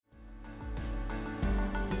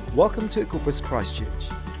Welcome to Equippers Christchurch.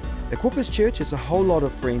 Equippers Church is a whole lot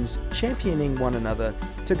of friends championing one another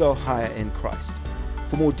to go higher in Christ.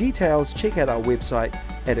 For more details, check out our website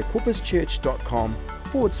at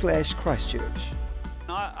equipperschurch.com/Christchurch.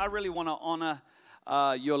 I really want to honor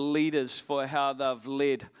your leaders for how they've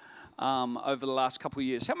led over the last couple of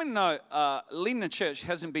years. How many know leading a church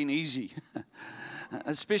hasn't been easy?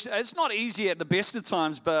 Especially, it's not easy at the best of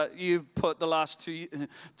times, but you put the last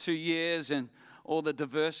two years and all the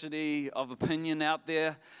diversity of opinion out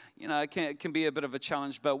there. You know, it can be a bit of a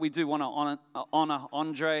challenge, but we do want to honor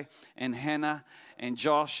Andre and Hannah and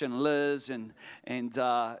Josh and Liz and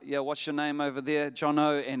what's your name over there?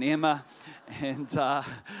 Jono and Emma. And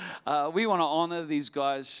we want to honor these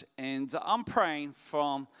guys. And I'm praying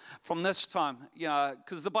from this time, you know,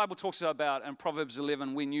 because the Bible talks about in Proverbs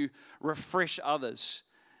 11 when you refresh others.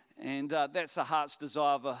 And that's the heart's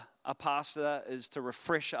desire of a pastor, is to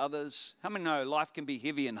refresh others. How many know life can be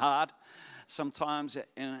heavy and hard sometimes?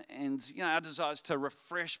 And you know, our desire is to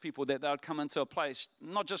refresh people, that they'll come into a place,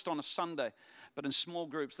 not just on a Sunday, but in small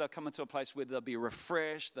groups, they'll come into a place where they'll be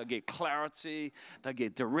refreshed, they'll get clarity, they'll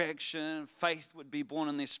get direction, faith would be born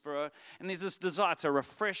in their spirit. And there's this desire to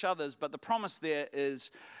refresh others, but the promise there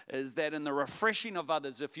is that in the refreshing of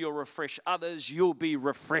others, if you'll refresh others, you'll be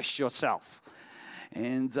refreshed yourself.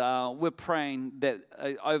 And we're praying that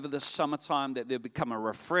over the summertime that there'll become a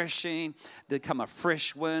refreshing, there'll come a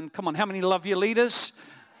fresh wind. Come on, how many love your leaders?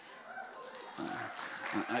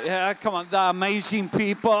 Yeah, come on, they're amazing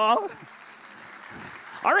people.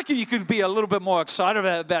 I reckon you could be a little bit more excited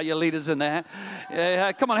about your leaders than that.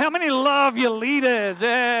 Yeah, come on, how many love your leaders?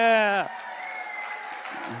 Yeah.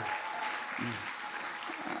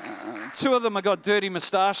 Two of them have got dirty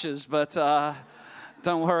moustaches, but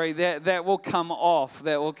don't worry, that will come off.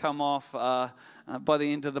 That will come off by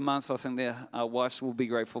the end of the month. I think their wives will be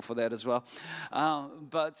grateful for that as well.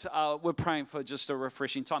 But we're praying for just a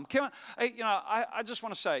refreshing time. I just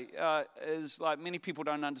want to say, is like many people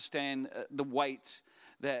don't understand the weight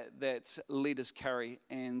that leaders carry,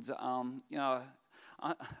 and I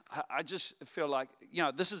just feel like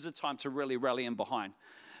this is a time to really rally in behind.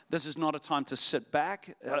 This is not a time to sit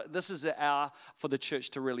back. This is an hour for the church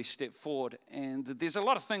to really step forward. And there's a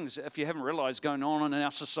lot of things, if you haven't realized, going on in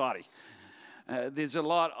our society. There's a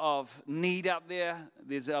lot of need out there.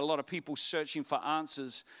 There's a lot of people searching for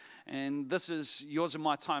answers. And this is yours and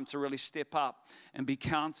my time to really step up and be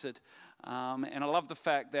counted. And I love the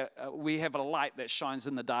fact that we have a light that shines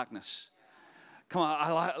in the darkness. Come on,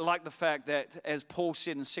 I like the fact that, as Paul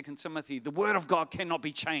said in 2 Timothy, the word of God cannot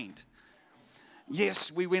be chained.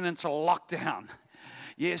 Yes, we went into lockdown.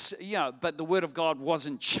 Yes, but the word of God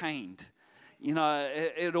wasn't chained.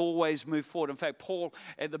 It always moved forward. In fact, Paul,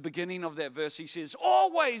 at the beginning of that verse, he says,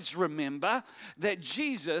 always remember that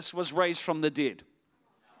Jesus was raised from the dead.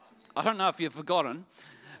 I don't know if you've forgotten,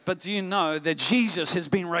 but do you know that Jesus has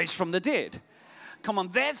been raised from the dead? Come on,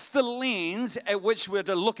 that's the lens at which we're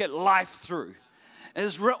to look at life through.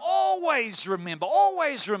 Always remember.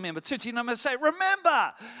 Tuti Nama say,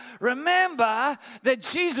 remember that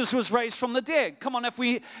Jesus was raised from the dead. Come on, if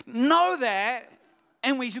we know that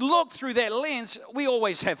and we look through that lens, we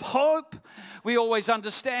always have hope. We always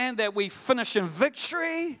understand that we finish in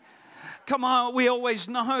victory. Come on, we always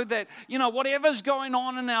know that, whatever's going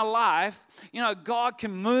on in our life, God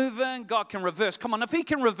can move in, God can reverse. Come on, if He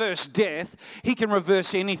can reverse death, He can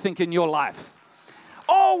reverse anything in your life.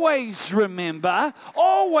 Always remember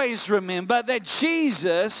that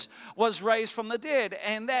Jesus was raised from the dead.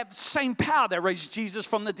 And that same power that raised Jesus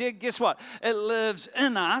from the dead, guess what? It lives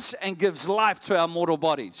in us and gives life to our mortal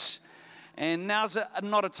bodies. And now's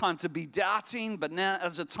not a time to be doubting, but now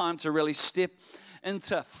is a time to really step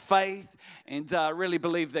into faith and really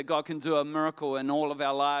believe that God can do a miracle in all of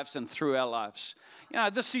our lives and through our lives.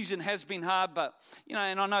 This season has been hard, but,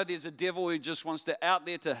 and I know there's a devil who just wants to out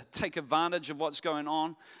there to take advantage of what's going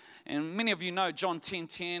on. And many of you know John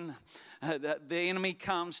 10:10, the enemy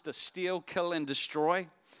comes to steal, kill, and destroy.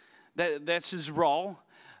 That's his role.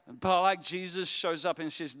 But like Jesus shows up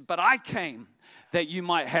and says, but I came that you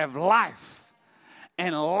might have life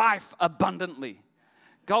and life abundantly.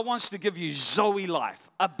 God wants to give you Zoe life,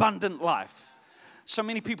 abundant life. So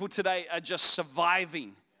many people today are just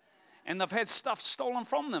surviving. And they've had stuff stolen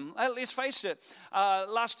from them. Let's face it,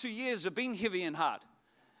 last 2 years have been heavy and hard.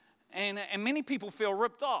 And many people feel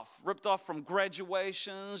ripped off from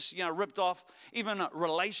graduations, ripped off even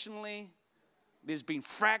relationally. There's been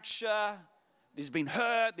fracture, there's been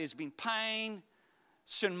hurt, there's been pain.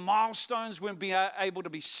 Certain milestones weren't being able to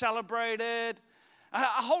be celebrated.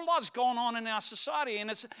 A whole lot's going on in our society, and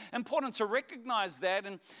it's important to recognize that.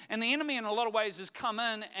 And the enemy, in a lot of ways, has come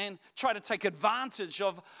in and try to take advantage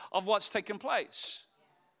of what's taken place.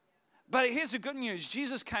 But here's the good news.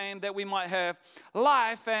 Jesus came that we might have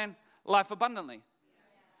life and life abundantly.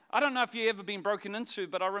 I don't know if you've ever been broken into,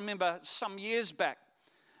 but I remember some years back,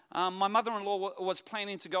 my mother-in-law was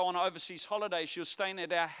planning to go on an overseas holiday. She was staying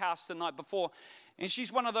at our house the night before, and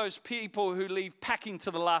she's one of those people who leave packing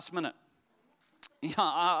to the last minute. Yeah,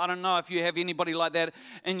 I don't know if you have anybody like that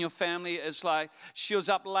in your family. It's like she was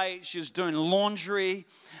up late, she was doing laundry,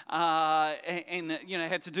 and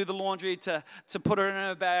had to do the laundry to put her in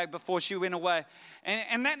her bag before she went away.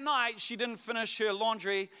 And that night, she didn't finish her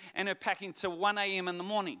laundry and her packing till 1 a.m. in the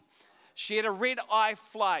morning. She had a red-eye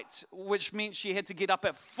flight, which meant she had to get up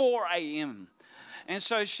at 4 a.m., and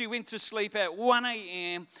so she went to sleep at 1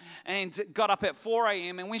 a.m. and got up at 4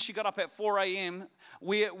 a.m. And when she got up at 4 a.m.,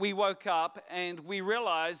 we woke up and we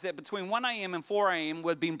realized that between 1 a.m. and 4 a.m.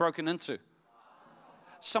 we'd been broken into.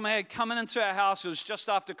 Someone had come into our house. It was just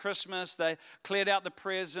after Christmas. They cleared out the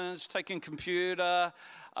presents, taken computer.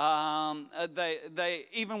 They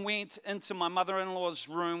even went into my mother-in-law's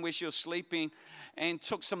room where she was sleeping and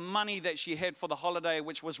took some money that she had for the holiday,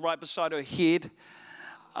 which was right beside her head.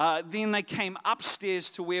 Then they came upstairs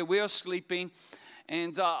to where we were sleeping,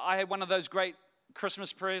 and I had one of those great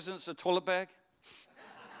Christmas presents, a toilet bag.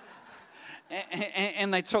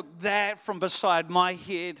 And they took that from beside my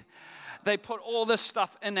head. They put all this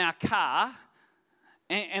stuff in our car,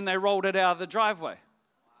 and they rolled it out of the driveway.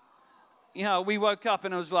 We woke up,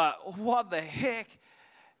 and it was like, what the heck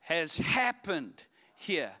has happened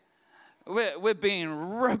here? We're being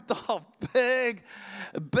ripped off big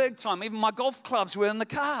time. Even my golf clubs were in the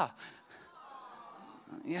car.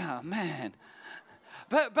 Yeah, man.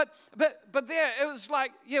 But there, it was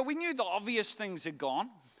like, yeah, we knew the obvious things had gone.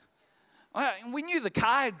 We knew the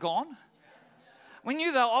car had gone. We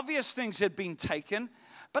knew the obvious things had been taken.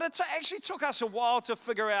 But it actually took us a while to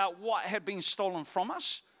figure out what had been stolen from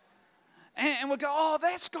us. And we'd go, oh,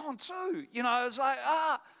 that's gone too. It's like,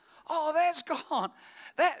 oh, that's gone.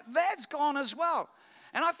 That's gone as well.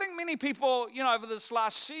 And I think many people, over this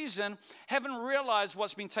last season haven't realized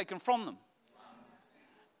what's been taken from them.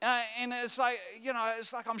 And it's like,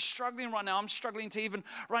 I'm struggling right now. I'm struggling to even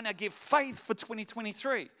right now give faith for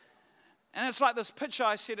 2023. And it's like this picture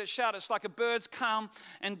I said at Shout. It's like a bird's come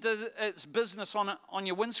and did its business on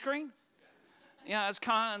your windscreen. It's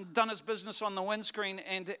come and done its business on the windscreen,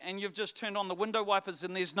 and you've just turned on the window wipers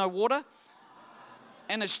and there's no water.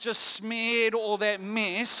 And it's just smeared all that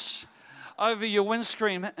mess over your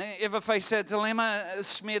windscreen. Ever face that dilemma?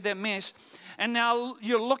 Smeared that mess. And now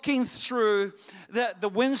you're looking through the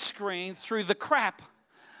windscreen through the crap.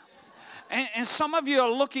 And some of you are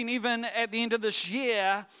looking even at the end of this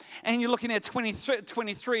year, and you're looking at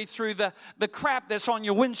 2023 through the crap that's on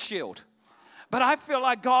your windshield. But I feel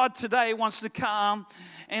like God today wants to come,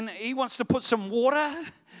 and He wants to put some water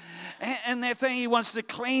and that thing. He wants to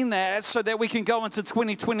clean that so that we can go into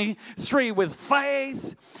 2023 with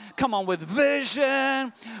faith. Come on, with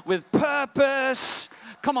vision, with purpose.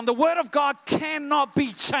 Come on, the Word of God cannot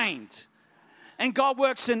be chained. And God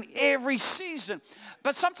works in every season.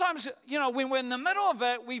 But sometimes, when we're in the middle of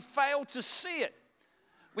it, we fail to see it.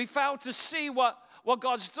 We fail to see what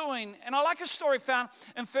God's doing. And I like a story found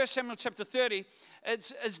in 1 Samuel chapter 30.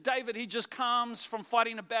 It's David. He just comes from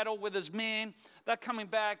fighting a battle with his men. They're coming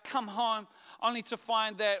back, come home, only to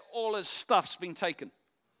find that all his stuff's been taken.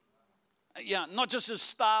 Yeah, not just his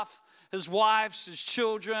stuff, his wives, his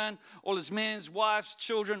children, all his men's wives,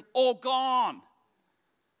 children, all gone.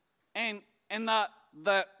 And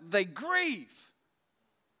they grieve.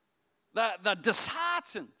 They're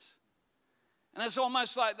disheartened. And it's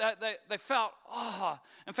almost like they felt,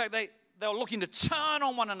 in fact, they were looking to turn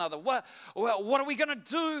on one another. What are we going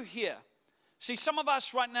to do here? See, some of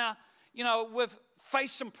us right now, we've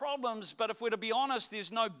faced some problems, but if we're to be honest,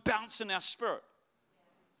 there's no bounce in our spirit.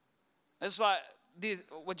 It's like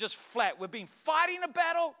we're just flat. We've been fighting a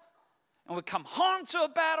battle, and we come home to a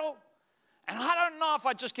battle, and I don't know if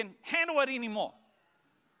I just can handle it anymore.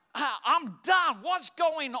 I'm done. What's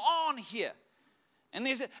going on here? And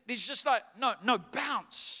there's just like no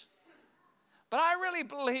bounce. But I really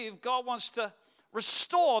believe God wants to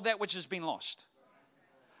restore that which has been lost.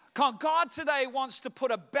 God today wants to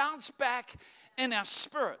put a bounce back in our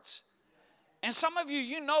spirits. And some of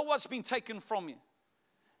you know what's been taken from you.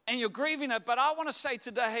 And you're grieving it. But I want to say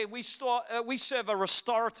today, hey, we serve a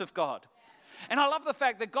restorative God. And I love the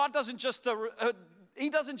fact that God doesn't just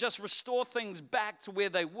restore things back to where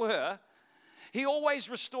they were. He always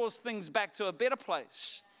restores things back to a better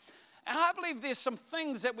place. And I believe there's some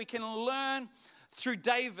things that we can learn through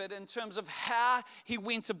David in terms of how he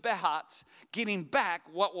went about getting back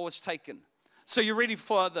what was taken. So you're ready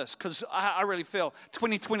for this? Because I really feel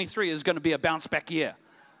 2023 is going to be a bounce back year.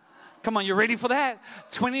 Come on, you ready for that?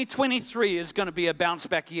 2023 is going to be a bounce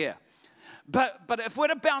back year. But if we're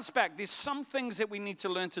to bounce back, there's some things that we need to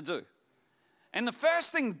learn to do. And the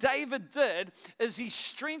first thing David did is he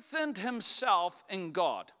strengthened himself in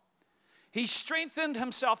God. He strengthened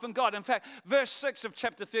himself in God. In fact, verse 6 of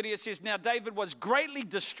chapter 30, it says, now David was greatly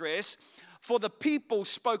distressed, for the people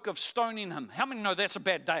spoke of stoning him. How many know that's a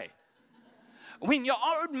bad day? When your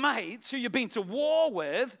own mates, who you've been to war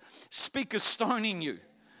with, speak of stoning you.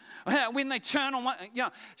 When they turn on,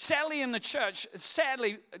 sadly in the church,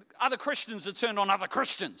 other Christians have turned on other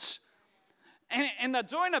Christians. And they're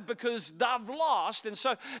doing it because they've lost. And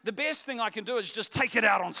so the best thing I can do is just take it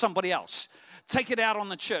out on somebody else. Take it out on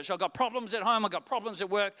the church. I've got problems at home. I've got problems at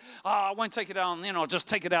work. I won't take it out on them. I'll just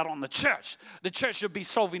take it out on the church. The church should be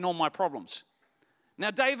solving all my problems.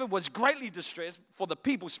 Now, David was greatly distressed, for the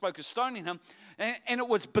people spoke of stoning him. And it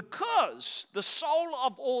was because the soul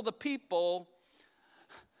of all the people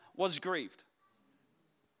was grieved.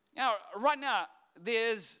 Now, right now,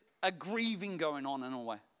 there's a grieving going on in a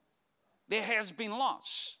way. There has been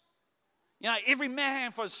loss. Every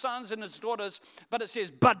man for his sons and his daughters, but it says,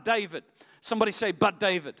 but David. Somebody say, but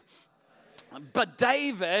David. But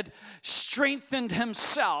David strengthened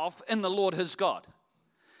himself in the Lord his God.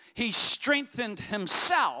 He strengthened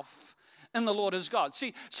himself in the Lord his God.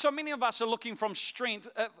 See, so many of us are looking for strength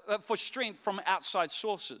from outside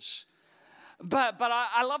sources. But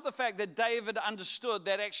I love the fact that David understood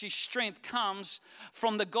that actually strength comes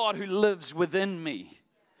from the God who lives within me.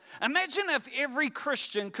 Imagine if every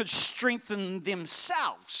Christian could strengthen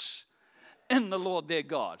themselves in the Lord their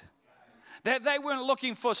God. That they weren't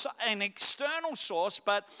looking for an external source,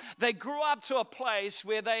 but they grew up to a place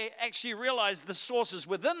where they actually realized the source is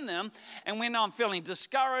within them. And when I'm feeling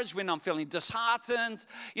discouraged, when I'm feeling disheartened,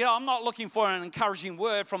 I'm not looking for an encouraging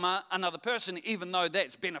word from another person, even though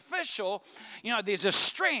that's beneficial. There's a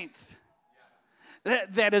strength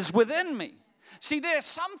that is within me. See, there are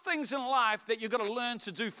some things in life that you've got to learn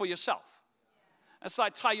to do for yourself. It's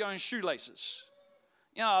like tie your own shoelaces.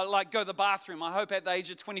 Like go to the bathroom. I hope at the age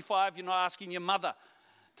of 25, you're not asking your mother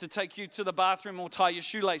to take you to the bathroom or tie your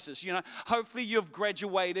shoelaces. Hopefully you've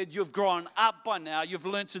graduated, you've grown up by now, you've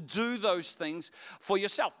learned to do those things for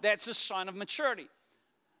yourself. That's a sign of maturity.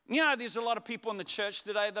 There's a lot of people in the church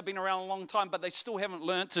today, they've been around a long time, but they still haven't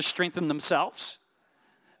learned to strengthen themselves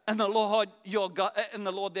in the Lord, in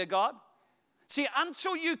the Lord their God. See,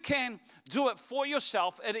 until you can do it for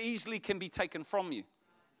yourself, it easily can be taken from you.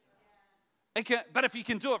 But if you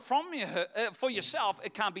can do it for yourself,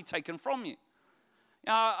 it can't be taken from you.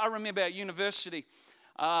 I remember at university,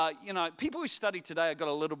 people who study today got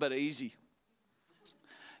a little bit easy.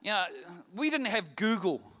 We didn't have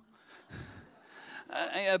Google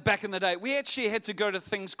back in the day. We actually had to go to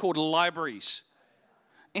things called libraries.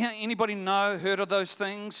 Anybody heard of those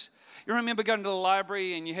things? You remember going to the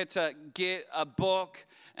library and you had to get a book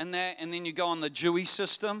and then you go on the Dewey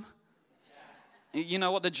system? You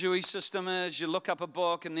know what the Dewey system is? You look up a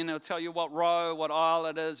book and then it'll tell you what row, what aisle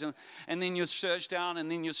it is, and then you search down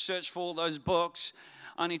and then you search for all those books.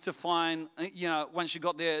 I need to find, once you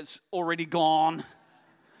got there, it's already gone.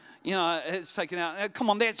 It's taken out. Come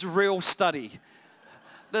on, that's real study.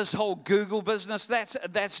 This whole Google business,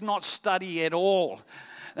 that's not study at all.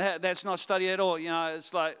 That's not study at all.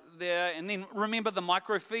 It's like there. And then remember the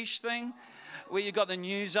microfiche thing? Where you got the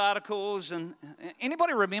news articles, and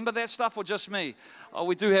anybody remember that stuff or just me? Oh,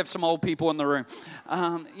 we do have some old people in the room.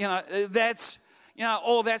 That's,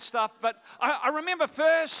 all that stuff. But I remember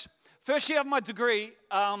first year of my degree,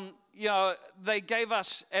 they gave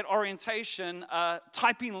us at orientation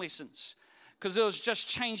typing lessons because it was just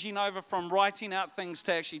changing over from writing out things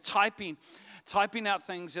to actually typing out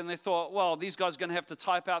things, and they thought, well, these guys are going to have to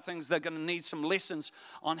type out things. They're going to need some lessons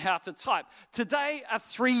on how to type. Today, a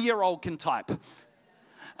 3-year-old can type.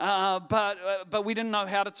 But we didn't know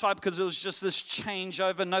how to type because it was just this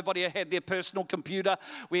changeover. Nobody had their personal computer.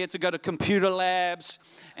 We had to go to computer labs.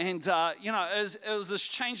 And, it was this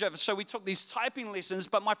changeover. So we took these typing lessons.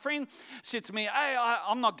 But my friend said to me, hey,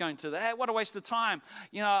 I'm not going to that. What a waste of time.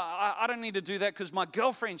 I don't need to do that because my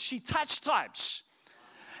girlfriend, she touch types.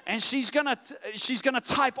 And she's gonna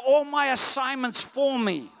type all my assignments for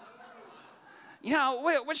me.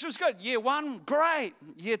 Which was good. Year 1, great.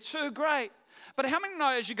 Year 2, great. But how many know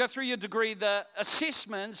as you go through your degree, the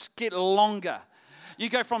assessments get longer? You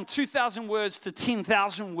go from 2,000 words to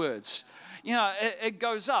 10,000 words. It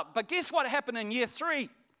goes up. But guess what happened in year 3?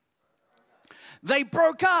 They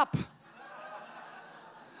broke up.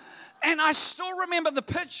 And I still remember the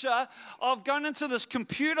picture of going into this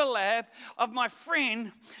computer lab of my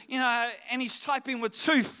friend, and he's typing with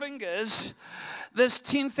 2 fingers this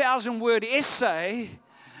 10,000 word essay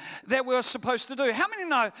that we were supposed to do. How many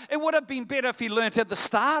know it would have been better if he learned at the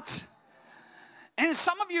start? And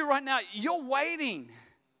some of you right now, you're waiting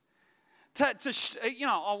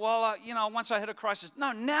once I hit a crisis.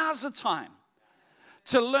 No, now's the time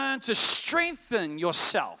to learn to strengthen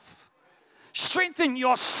yourself. Strengthen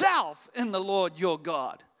yourself in the Lord your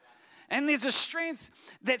God. And there's a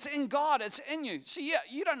strength that's in God. It's in you. See,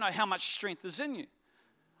 you don't know how much strength is in you.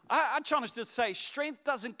 I challenge to say strength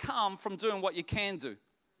doesn't come from doing what you can do.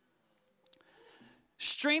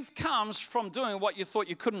 Strength comes from doing what you thought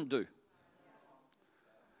you couldn't do.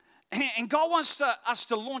 And God wants us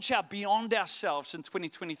to launch out beyond ourselves in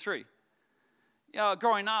 2023.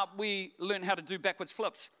 Growing up, we learned how to do backwards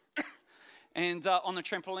flips. And on the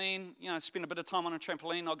trampoline, spent a bit of time on a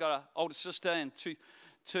trampoline. I've got an older sister and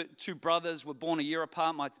two brothers were born a year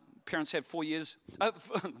apart. My parents had 4 years.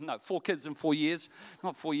 4 kids in 4 years.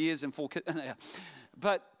 Not 4 years and 4 kids.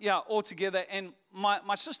 But, all together. And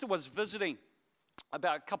my sister was visiting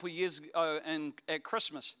about a couple of years ago at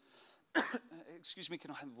Christmas. Excuse me,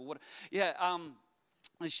 can I have water?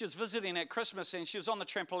 She was visiting at Christmas and she was on the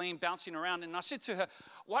trampoline bouncing around. And I said to her,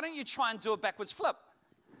 why don't you try and do a backwards flip?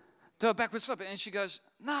 Do a backwards flip. And she goes,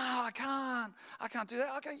 no, I can't do that.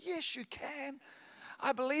 I go, yes, you can.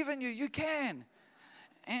 I believe in you. You can.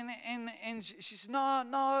 And she says, no,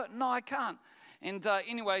 I can't. And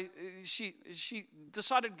anyway, she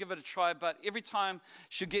decided to give it a try, but every time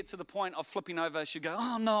she'd get to the point of flipping over, she'd go,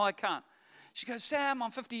 oh, no, I can't. She goes, Sam,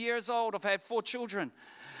 I'm 50 years old. I've had 4 children.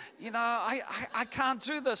 I can't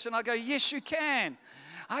do this. And I go, yes, you can.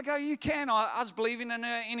 I go, you can. I was believing in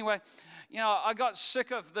her. Anyway, I got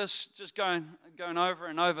sick of this just going over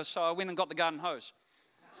and over, so I went and got the garden hose.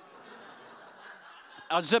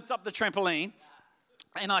 I zipped up the trampoline,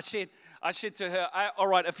 and I said to her, all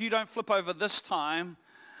right, if you don't flip over this time,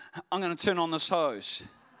 I'm going to turn on this hose.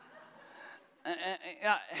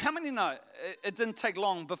 How many know it didn't take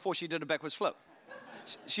long before she did a backwards flip?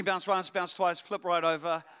 She bounced once, bounced twice, flipped right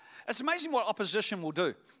over. It's amazing what opposition will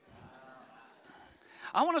do.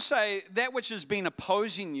 I want to say that which has been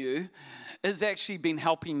opposing you has actually been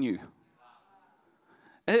helping you.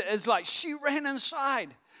 It's like she ran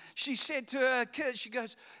inside. She said to her kids, she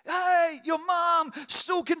goes, hey, your mom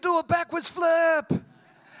still can do a backwards flip.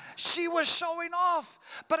 She was showing off.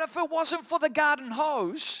 But if it wasn't for the garden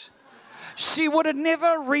hose, she would have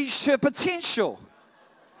never reached her potential.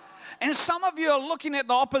 And some of you are looking at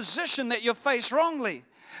the opposition that you face wrongly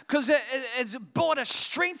because it's brought a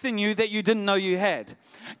strength in you that you didn't know you had.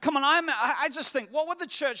 Come on, I just think, what would the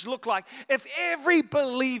church look like if every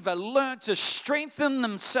believer learned to strengthen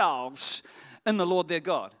themselves in the Lord their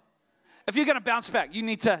God? If you're going to bounce back, you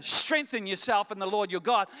need to strengthen yourself in the Lord your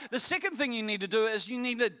God. The second thing you need to do is you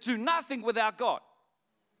need to do nothing without God.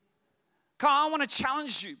 I want to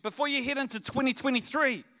challenge you before you head into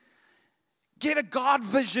 2023. Get a God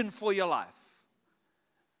vision for your life.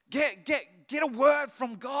 Get a word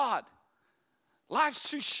from God. Life's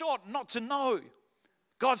too short not to know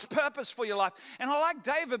God's purpose for your life. And I like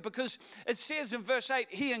David because it says in verse 8,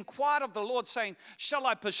 he inquired of the Lord saying, shall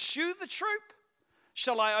I pursue the troop?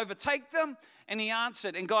 Shall I overtake them? And he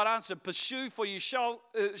answered, and God answered, pursue, for you shall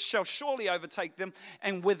surely overtake them,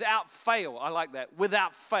 and without fail. I like that,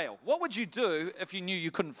 without fail. What would you do if you knew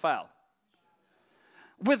you couldn't fail?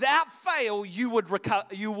 Without fail, you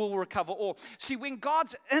will recover all. See, when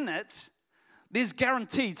God's in it, there's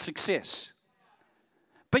guaranteed success.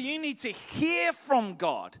 But you need to hear from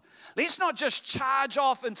God. Let's not just charge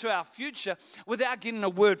off into our future without getting a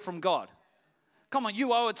word from God. Come on,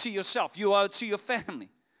 you owe it to yourself. You owe it to your family.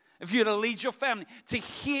 If you're to lead your family, to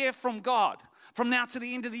hear from God from now to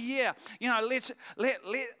the end of the year.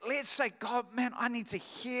 Let's say, God, man, I need to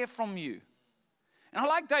hear from you. And I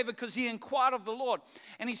like David because he inquired of the Lord.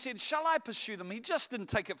 And he said, shall I pursue them? He just didn't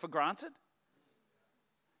take it for granted.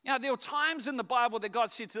 There were times in the Bible that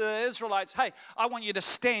God said to the Israelites, hey, I want you to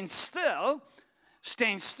stand still,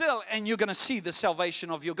 and you're going to see the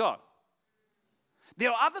salvation of your God. There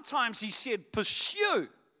are other times he said, pursue.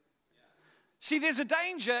 See, there's a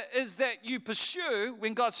danger is that you pursue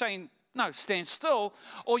when God's saying, no, stand still,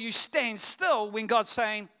 or you stand still when God's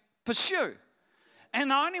saying, pursue. And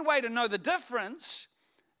the only way to know the difference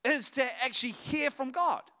is to actually hear from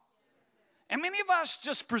God. And many of us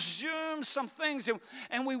just presume some things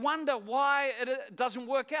and we wonder why it doesn't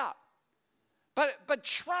work out. But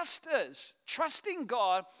trusting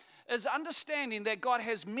God is understanding that God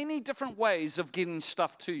has many different ways of getting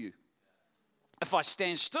stuff to you. If I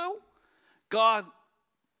stand still, God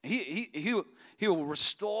He'll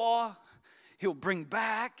restore. He'll bring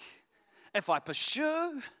back. If I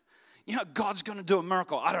pursue, God's going to do a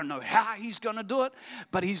miracle. I don't know how he's going to do it,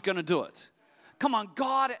 but he's going to do it. Come on,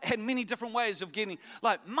 God had many different ways of getting,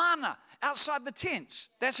 like manna outside the tents.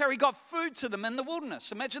 That's how he got food to them in the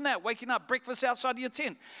wilderness. Imagine that, waking up, breakfast outside of your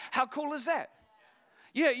tent. How cool is that?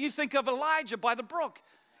 Yeah, you think of Elijah by the brook.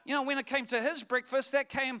 When it came to his breakfast, that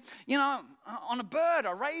came, on a bird,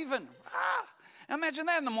 a raven. Imagine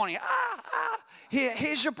that in the morning.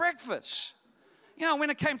 Here's your breakfast. When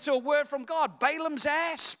it came to a word from God, Balaam's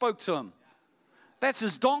ass spoke to him. That's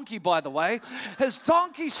his donkey, by the way. His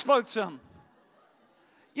donkey spoke to him.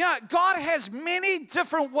 God has many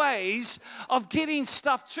different ways of getting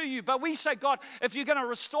stuff to you. But we say, God, if you're going to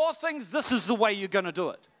restore things, this is the way you're going to do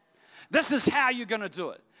it. This is how you're going to do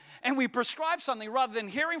it. And we prescribe something rather than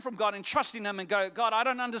hearing from God and trusting him and go, God, I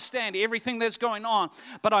don't understand everything that's going on,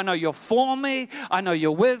 but I know you're for me, I know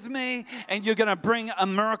you're with me, and you're going to bring a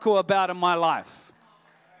miracle about in my life.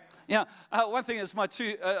 One thing is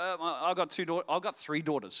I've got 3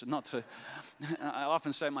 daughters, not two. I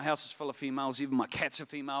often say my house is full of females, even my cats are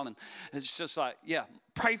female, and it's just like,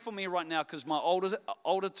 pray for me right now because my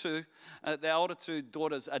older two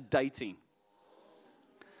daughters are dating.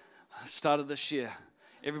 Started this year.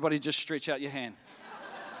 Everybody just stretch out your hand.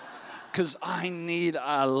 Because I need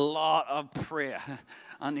a lot of prayer.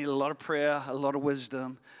 I need a lot of prayer, a lot of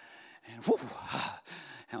wisdom. And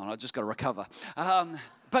hang on, I just got to recover.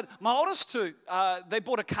 But my oldest two, they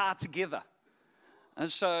bought a car together. And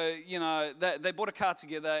so, they bought a car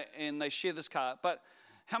together and they share this car. But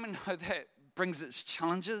how many know that brings its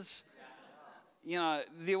challenges?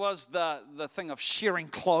 There was the thing of sharing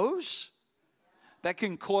clothes. That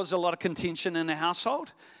can cause a lot of contention in a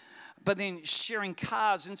household. But then sharing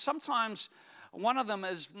cars, and sometimes one of them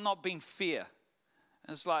is not being fair.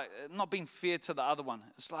 It's like not being fair to the other one.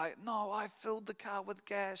 It's like, no, I filled the car with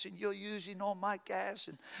gas and you're using all my gas.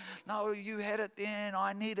 And no, you had it then,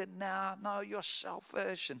 I need it now. No, you're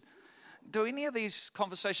selfish. And do any of these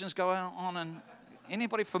conversations go on? And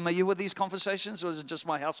anybody familiar with these conversations, or is it just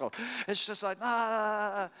my household? It's just like,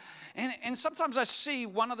 And sometimes I see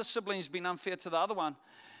one of the siblings being unfair to the other one.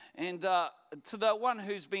 And to the one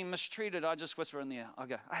who's been mistreated, I just whisper in the ear. I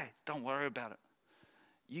go, hey, don't worry about it.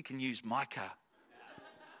 You can use my car.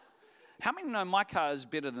 How many know my car is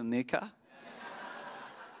better than their car?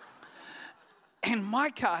 And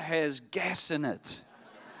my car has gas in it.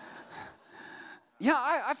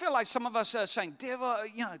 I feel like some of us are saying, devil,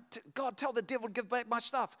 God, tell the devil to give back my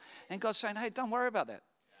stuff. And God's saying, hey, don't worry about that.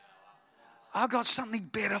 I've got something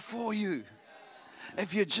better for you.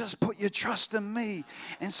 If you just put your trust in me.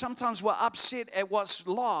 And sometimes we're upset at what's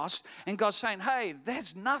lost. And God's saying, hey,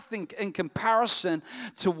 that's nothing in comparison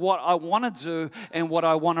to what I want to do and what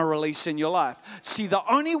I want to release in your life. See, the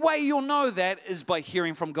only way you'll know that is by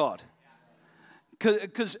hearing from God.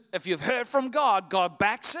 Because if you've heard from God, God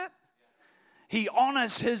backs it. He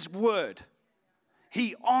honors his word.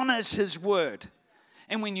 He honors his word.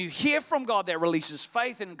 And when you hear from God, that releases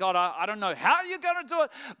faith. And God, I don't know how you're going to do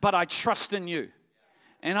it, but I trust in you.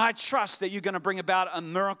 And I trust that you're going to bring about a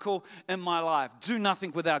miracle in my life. Do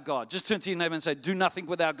nothing without God. Just turn to your neighbor and say, do nothing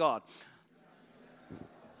without God.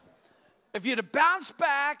 If you're to bounce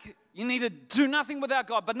back, you need to do nothing without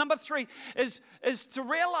God. But number 3 is to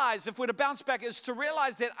realize, if we're to bounce back, is to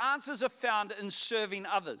realize that answers are found in serving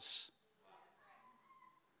others.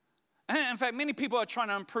 In fact, many people are trying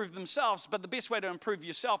to improve themselves, but the best way to improve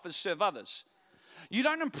yourself is serve others. You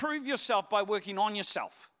don't improve yourself by working on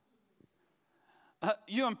yourself.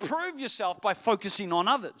 You improve yourself by focusing on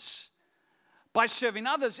others, by serving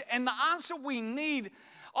others. And the answer we need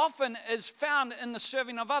often is found in the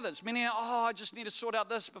serving of others. Meaning, I just need to sort out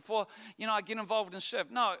this before, I get involved and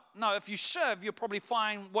serve. No, if you serve, you'll probably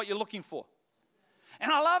find what you're looking for.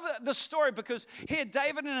 And I love this story because here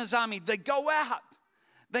David and his army, they go out.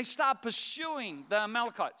 They start pursuing the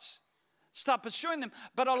Amalekites, start pursuing them.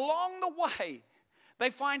 But along the way, they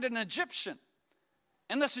find an Egyptian.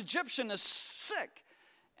 And this Egyptian is sick.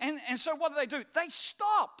 And so what do? They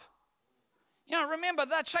stop. Remember,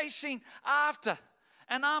 they're chasing after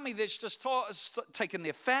an army that's just taken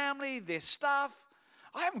their family, their stuff.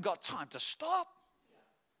 I haven't got time to stop.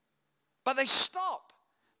 But they stop.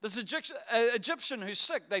 This Egyptian who's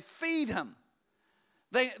sick, they feed him.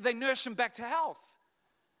 They nurse him back to health.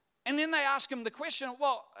 And then they ask him the question,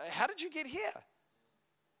 well, how did you get here?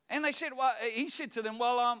 And they said, he said to them,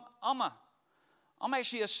 I'm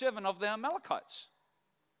actually a servant of the Amalekites.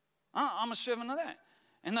 I'm a servant of that.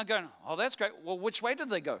 And they're going, oh, that's great. Well, which way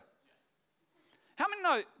did they go? How many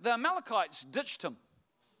know the Amalekites ditched him?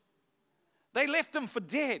 They left him for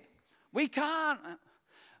dead. We can't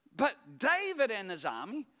But David and his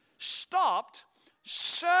army stopped,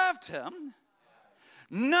 served him,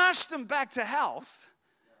 nursed him back to health,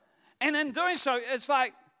 and in doing so, it's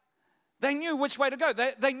like they knew which way to go.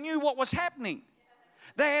 They knew what was happening.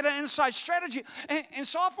 They had an inside strategy. And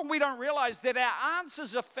so often we don't realize that our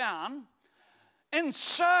answers are found in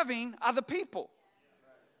serving other people.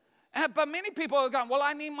 But many people are going, well,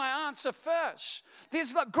 I need my answer first.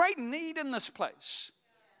 There's a great need in this place.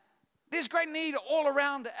 There's great need all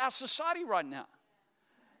around our society right now.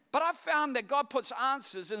 But I've found that God puts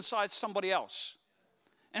answers inside somebody else.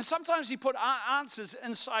 And sometimes He put answers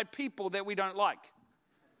inside people that we don't like.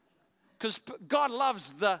 Because God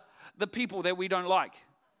loves the people that we don't like.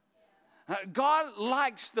 God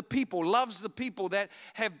likes the people, loves the people that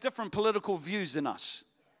have different political views than us.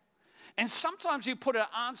 And sometimes you put an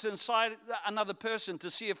answer inside another person to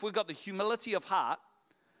see if we've got the humility of heart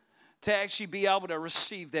to actually be able to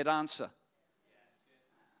receive that answer.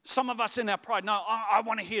 Some of us in our pride, no, I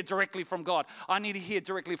want to hear directly from God. I need to hear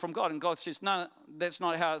directly from God. And God says, no, that's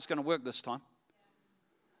not how it's going to work this time.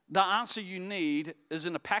 The answer you need is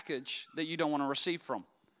in a package that you don't want to receive from.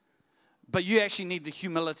 But you actually need the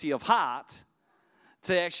humility of heart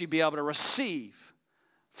to actually be able to receive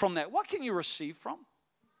from that. What can you receive from?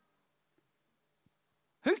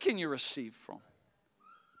 Who can you receive from?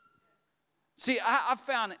 See, I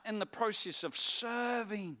found in the process of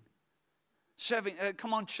serving,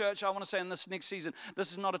 come on, church, I want to say in this next season,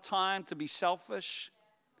 this is not a time to be selfish.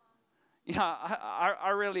 Yeah,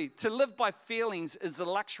 I really, to live by feelings is the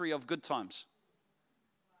luxury of good times.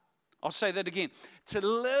 I'll say that again. To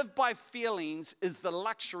live by feelings is the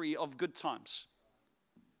luxury of good times.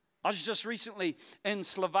 I was just recently in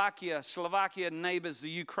Slovakia. Slovakia neighbors the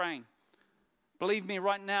Ukraine. Believe me,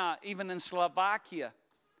 right now, even in Slovakia,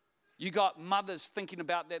 you got mothers thinking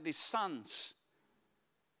about that their sons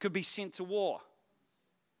could be sent to war.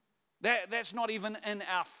 That's not even in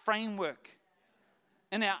our framework,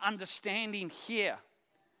 in our understanding here.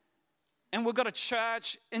 And we've got a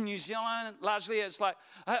church in New Zealand, largely it's like,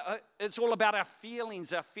 it's all about our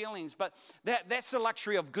feelings. But that's the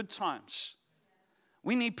luxury of good times.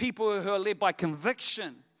 We need people who are led by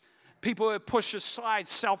conviction, people who push aside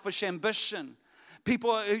selfish ambition,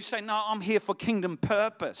 people who say, no, I'm here for kingdom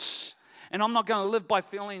purpose. And I'm not going to live by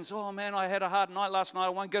feelings, oh man, I had a hard night last night, I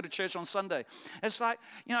won't go to church on Sunday. It's like,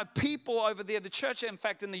 people over there, the church, in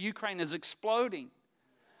fact, in the Ukraine is exploding.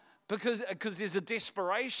 Because there's a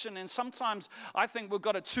desperation, and sometimes I think we've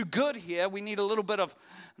got it too good here. We need a little bit of,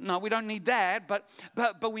 no, we don't need that,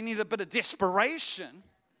 but we need a bit of desperation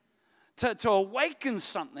to awaken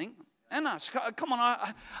something in us. Come on,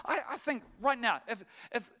 I think right now,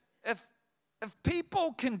 if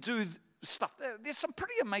people can do stuff, there's some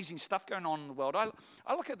pretty amazing stuff going on in the world.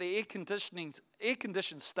 I look at the air-conditioned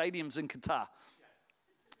stadiums in Qatar.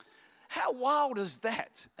 How wild is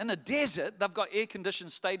that? In a desert, they've got air-conditioned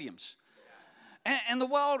stadiums. And the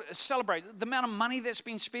world celebrates. The amount of money that's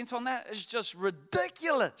been spent on that is just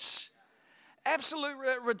ridiculous. Absolutely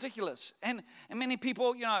ridiculous. And many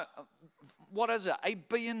people, what is it, 8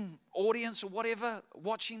 billion audience or whatever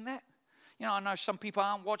watching that? I know some people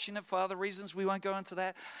aren't watching it for other reasons. We won't go into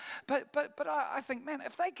that. But I think, man,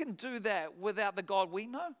 if they can do that without the God we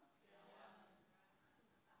know,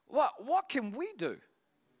 what can we do?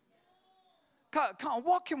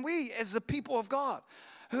 What can we, as the people of God,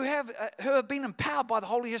 who have been empowered by the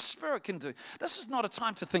Holy Spirit, can do? This is not a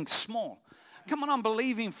time to think small. Come on, I'm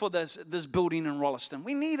believing for this building in Rolleston.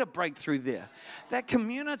 We need a breakthrough there. That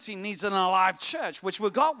community needs an alive church, which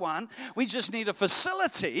we've got one. We just need a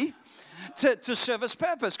facility to serve its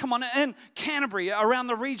purpose. Come on, in Canterbury, around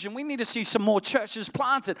the region, we need to see some more churches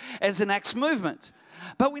planted as an Acts movement.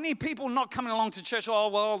 But we need people not coming along to church, oh,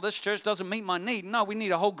 well, this church doesn't meet my need. No, we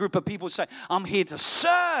need a whole group of people who say, I'm here to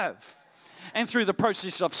serve. And through the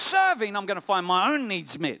process of serving, I'm going to find my own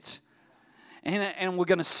needs met. And we're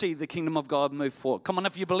going to see the kingdom of God move forward. Come on,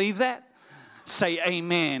 if you believe that, say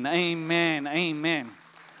amen, amen, amen.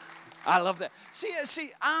 I love that.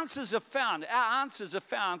 See, answers are found. Our answers are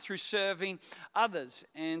found through serving others.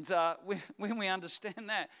 And when we understand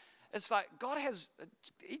that, it's like God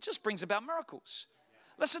He just brings about miracles.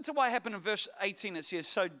 Listen to what happened in verse 18. It says,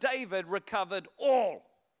 so David recovered all.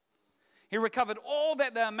 He recovered all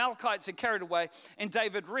that the Amalekites had carried away, and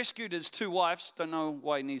David rescued his 2 wives. Don't know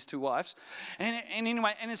why he needs 2 wives. And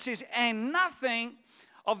anyway, and it says, and nothing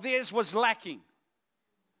of theirs was lacking.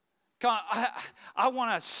 Come on, I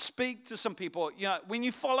want to speak to some people. When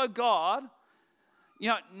you follow God,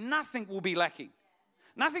 nothing will be lacking.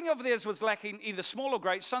 Nothing of theirs was lacking, either small or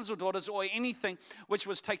great, sons or daughters, or anything which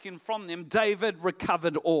was taken from them. David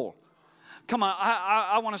recovered all. Come on,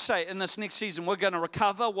 I want to say in this next season, we're going to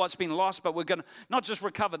recover what's been lost, but we're going to not just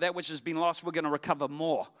recover that which has been lost, we're going to recover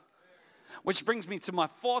more. Which brings me to my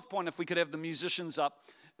fourth point, if we could have the musicians up,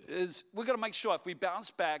 is we're going to make sure if we bounce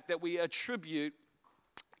back that we attribute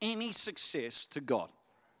any success to God.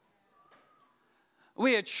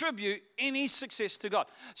 We attribute any success to God.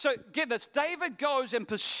 So get this, David goes and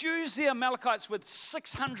pursues the Amalekites with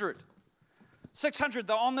 600. 600,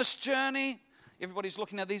 they're on this journey. Everybody's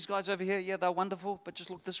looking at these guys over here. Yeah, they're wonderful, but just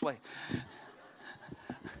look this way.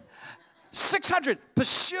 600,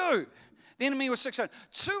 pursue. The enemy was 600.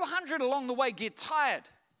 200 along the way get tired.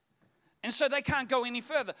 And so they can't go any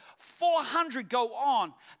further. 400 go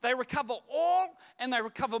on. They recover all and they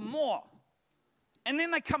recover more. And then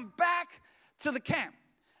they come back to the camp.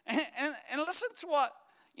 And listen to what,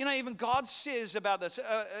 even God says about this.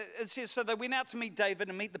 It says, so they went out to meet David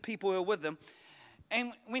and meet the people who were with them.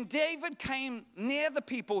 And when David came near the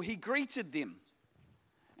people, he greeted them.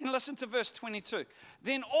 And listen to verse 22.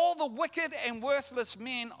 Then all the wicked and worthless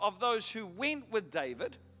men of those who went with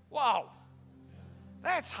David, wow,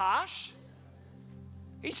 that's harsh.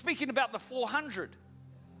 He's speaking about the 400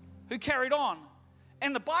 who carried on.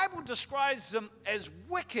 And the Bible describes them as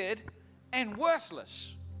wicked and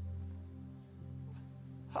worthless.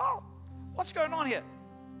 Oh, what's going on here?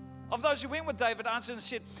 Of those who went with David answered and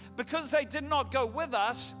said, because they did not go with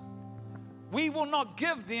us, we will not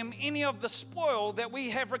give them any of the spoil that we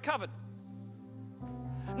have recovered.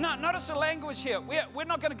 Now, notice the language here. We're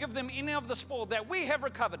not going to give them any of the spoil that we have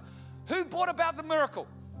recovered. Who brought about the miracle?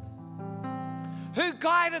 Who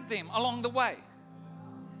guided them along the way?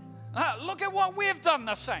 Look at what we've done,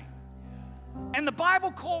 they're saying. And the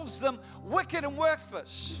Bible calls them wicked and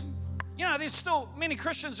worthless. There's still many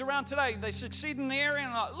Christians around today. They succeed in the area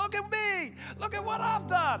and like, look at me. Look at what I've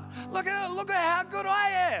done. Look at how good I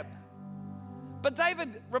am. But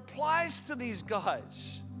David replies to these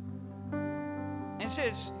guys and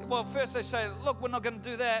says, well, first they say, look, we're not going to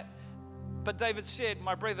do that. But David said,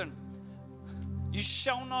 my brethren, you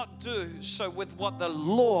shall not do so with what the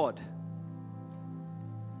Lord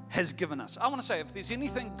has given us. I want to say, if there's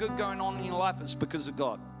anything good going on in your life, it's because of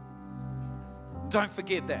God. Don't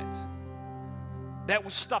forget that. That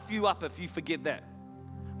will stuff you up if you forget that.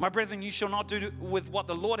 My brethren, you shall not do with what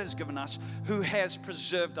the Lord has given us, who has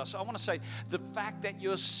preserved us. I want to say, the fact that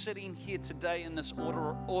you're sitting here today in this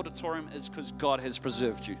auditorium is because God has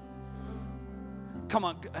preserved you. Come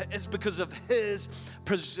on, it's because of His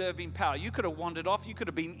preserving power. You could have wandered off. You could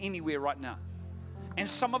have been anywhere right now. And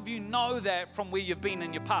some of you know that from where you've been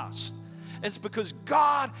in your past. It's because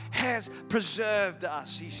God has preserved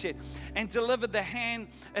us, he said, and delivered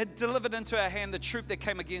into our hand the troop that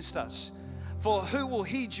came against us. For who will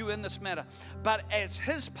heed you in this matter? But as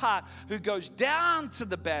his part who goes down to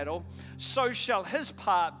the battle, so shall his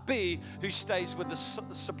part be who stays with the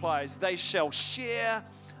supplies. They shall share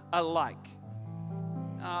alike.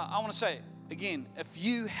 I want to say again, if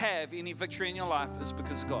you have any victory in your life, it's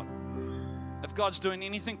because of God. If God's doing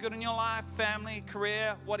anything good in your life, family,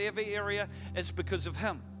 career, whatever area, it's because of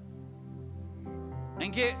Him.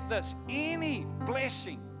 And get this, any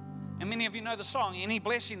blessing, and many of you know the song, any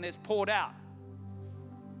blessing that's poured out,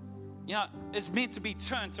 is meant to be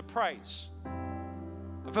turned to praise.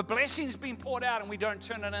 If a blessing's been poured out and we don't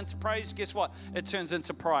turn it into praise, guess what? It turns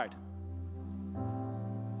into pride.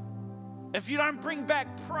 If you don't bring back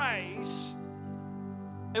praise,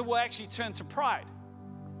 it will actually turn to pride.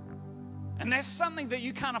 And that's something that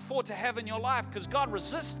you can't afford to have in your life because God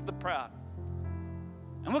resists the proud.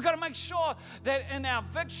 And we've got to make sure that in our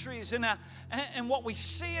victories, in what we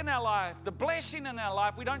see in our life, the blessing in our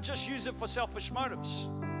life, we don't just use it for selfish motives.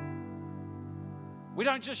 We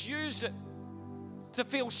don't just use it to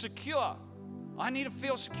feel secure. I need to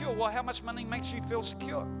feel secure. Well, how much money makes you feel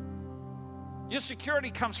secure? Your security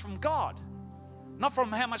comes from God, not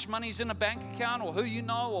from how much money's in a bank account or who you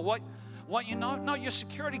know or what you know. No, your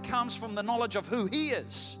security comes from the knowledge of who He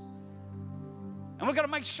is. And we've got to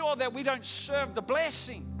make sure that we don't serve the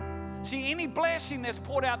blessing. See, any blessing that's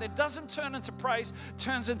poured out that doesn't turn into praise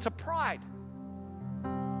turns into pride.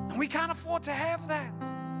 And we can't afford to have that.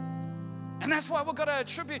 And that's why we've got to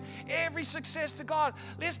attribute every success to God.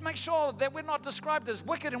 Let's make sure that we're not described as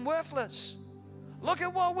wicked and worthless. Look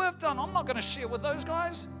at what we've done. I'm not going to share with those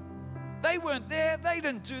guys. They weren't there. They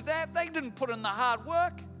didn't do that. They didn't put in the hard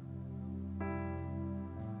work.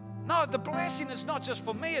 No, the blessing is not just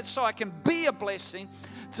for me. It's so I can be a blessing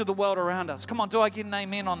to the world around us. Come on, do I get an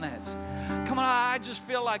amen on that? Come on, I just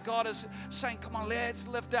feel like God is saying, come on, let's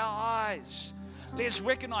lift our eyes. Let's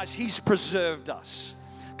recognize He's preserved us.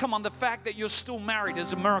 Come on, the fact that you're still married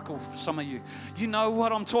is a miracle for some of you. You know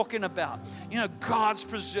what I'm talking about. God's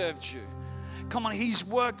preserved you. Come on, He's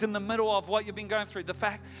worked in the middle of what you've been going through. The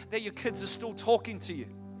fact that your kids are still talking to you.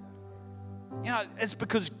 You know, it's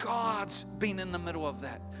because God's been in the middle of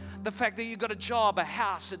that. The fact that you got a job, a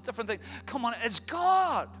house, a different thing. Come on, it's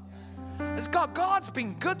God. It's God. God's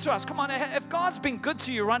been good to us. Come on, if God's been good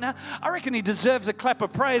to you right now, I reckon He deserves a clap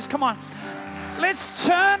of praise. Come on, let's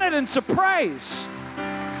turn it into praise.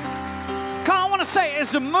 Come on, I want to say,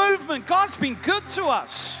 as a movement, God's been good to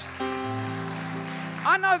us.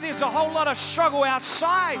 I know there's a whole lot of struggle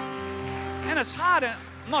outside, and it's hard.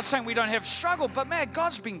 I'm not saying we don't have struggle, but man,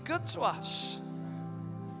 God's been good to us.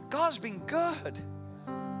 God's been good.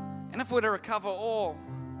 And if we're to recover all,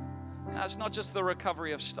 you know, it's not just the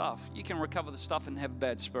recovery of stuff. You can recover the stuff and have a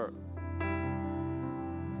bad spirit.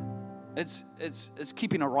 It's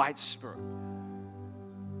keeping a right spirit.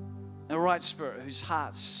 A right spirit whose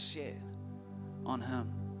heart's set on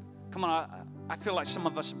Him. Come on, I feel like some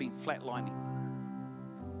of us have been flatlining.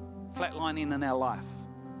 Flatlining in our life.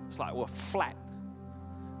 It's like we're flat.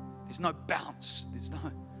 There's no bounce. There's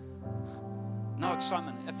no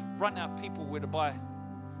excitement. If right now people were to buy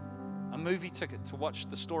a movie ticket to watch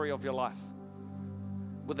the story of your life,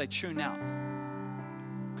 would they tune out?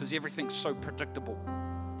 Because everything's so predictable.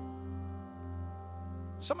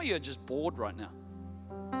 Some of you are just bored right now.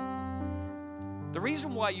 The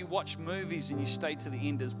reason why you watch movies and you stay to the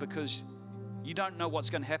end is because you don't know what's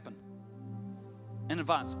going to happen in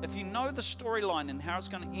advance. If you know the storyline and how it's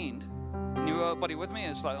going to end, and you're everybody with me,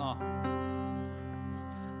 it's like, oh,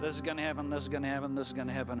 this is going to happen, this is going to happen, this is going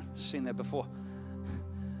to happen. I've seen that before.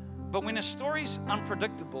 But when a story's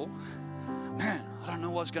unpredictable, man, I don't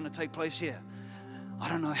know what's going to take place here. I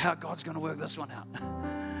don't know how God's going to work this one out.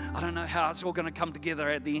 I don't know how it's all going to come together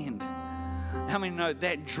at the end. How many know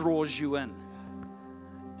that draws you in?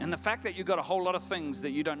 And the fact that you've got a whole lot of things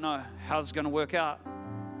that you don't know how it's going to work out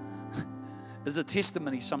is a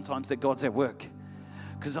testimony sometimes that God's at work.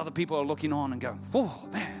 Because other people are looking on and going, whoa,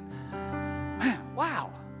 man,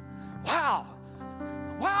 wow,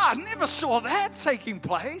 I never saw that taking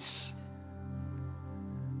place.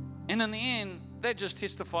 And in the end, that just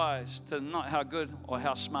testifies to not how good or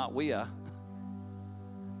how smart we are.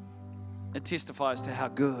 It testifies to how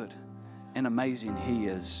good and amazing He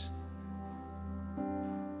is.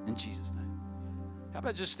 In Jesus' name. How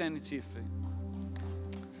about just standing to your feet?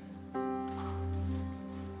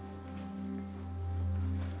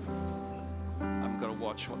 I've got to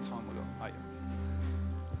watch what time we got. Oh, yeah.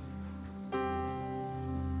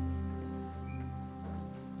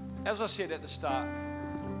 As I said at the start,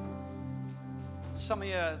 some of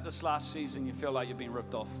you this last season, you feel like you've been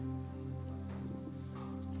ripped off.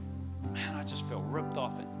 Man, I just feel ripped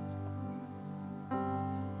off.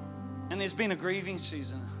 And there's been a grieving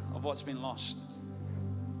season of what's been lost.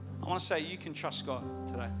 I want to say you can trust God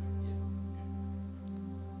today.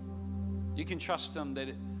 You can trust Him that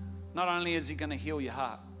not only is He going to heal your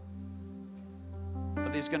heart,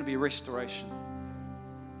 but there's going to be restoration.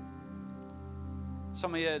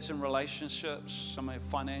 Some of you, it's in relationships, some of you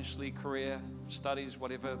financially, career, studies,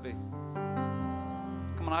 whatever it be.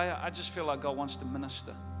 Come on, I just feel like God wants to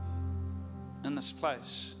minister in this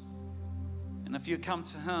place. And if you come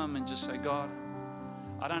to Him and just say, God,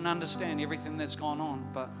 I don't understand everything that's gone on,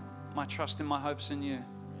 but my trust and my hope's in You.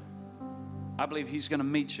 I believe He's going to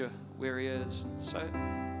meet you where He is. So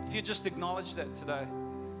if you just acknowledge that today,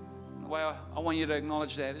 the way I want you to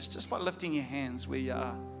acknowledge that is just by lifting your hands where you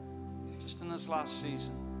are. Just in this last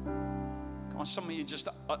season. Come on, some of you just,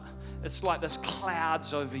 it's like there's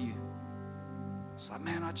clouds over you. It's like,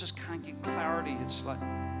 man, I just can't get clarity. It's like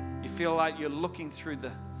you feel like you're looking through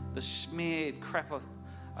the smeared crap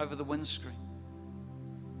over the windscreen.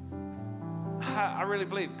 I really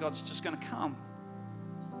believe God's just going to come.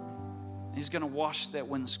 He's going to wash that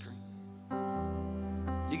windscreen.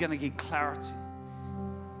 You're going to get clarity.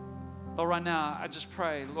 Lord, right now, I just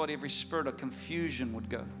pray, Lord, every spirit of confusion would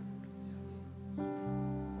go.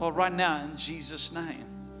 Lord, right now, in Jesus' name,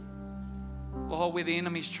 Lord, where the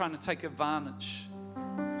enemy's trying to take advantage,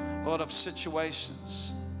 Lord, of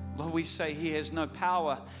situations, Lord, we say He has no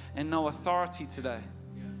power and no authority today.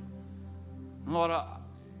 Lord,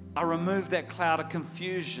 I remove that cloud of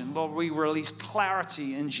confusion. Lord, we release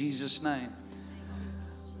clarity in Jesus' name.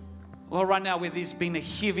 Lord, right now, where there's been a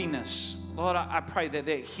heaviness, Lord, I pray that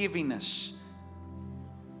heaviness,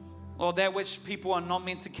 Lord, that which people are not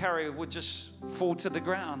meant to carry would just fall to the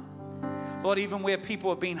ground. Lord, even where people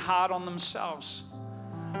have been hard on themselves,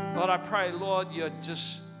 Lord, I pray, Lord, you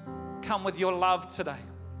just come with your love today.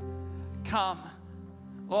 Come,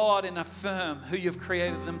 Lord, and affirm who you've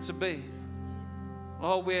created them to be.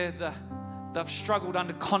 Lord, where they've struggled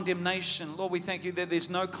under condemnation, Lord, we thank you that there's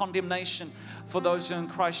no condemnation for those who are in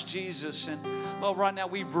Christ Jesus. And Lord, right now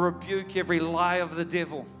we rebuke every lie of the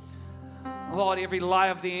devil. Lord, every lie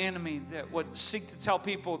of the enemy that would seek to tell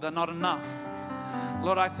people they're not enough.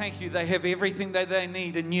 Lord, I thank you they have everything that they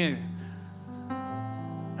need in you.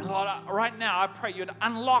 And Lord, right now I pray you'd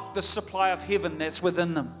unlock the supply of heaven that's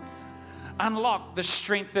within them. Unlock the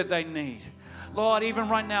strength that they need. Lord, even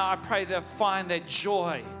right now I pray they'll find that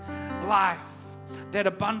joy, life, that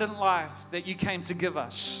abundant life that you came to give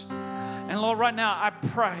us. And Lord, right now I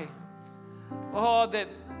pray, Lord, that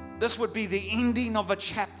this would be the ending of a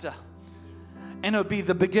chapter and it would be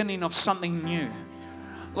the beginning of something new.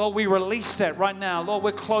 Lord, we release that right now. Lord,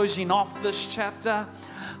 we're closing off this chapter.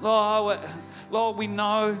 Lord, we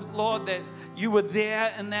know, Lord, that you were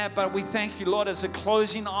there in that, but we thank you, Lord, as a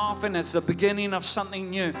closing off and as the beginning of something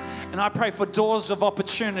new. And I pray for doors of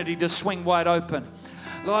opportunity to swing wide open.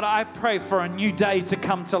 Lord, I pray for a new day to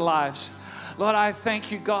come to lives. Lord, I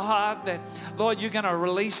thank you, God, that, Lord, you're going to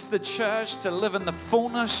release the church to live in the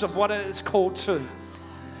fullness of what it is called to.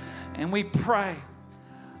 And we pray,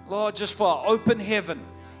 Lord, just for open heaven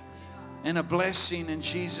and a blessing in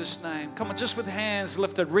Jesus' name. Come on, just with hands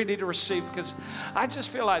lifted, ready to receive, because I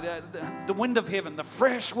just feel like the wind of heaven, the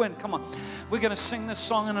fresh wind. Come on, we're going to sing this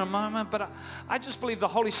song in a moment, but I just believe the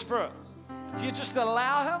Holy Spirit, if you just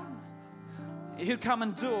allow Him, He'll come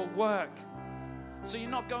and do a work. So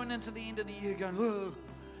you're not going into the end of the year going, oh,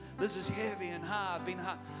 this is heavy and hard, been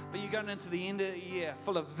hard. But you're going into the end of the year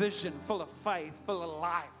full of vision, full of faith, full of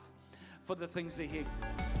life for the things that He.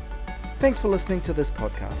 Thanks for listening to this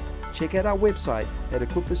podcast. Check out our website at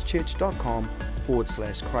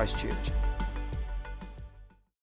equipperschurch.com/Christchurch.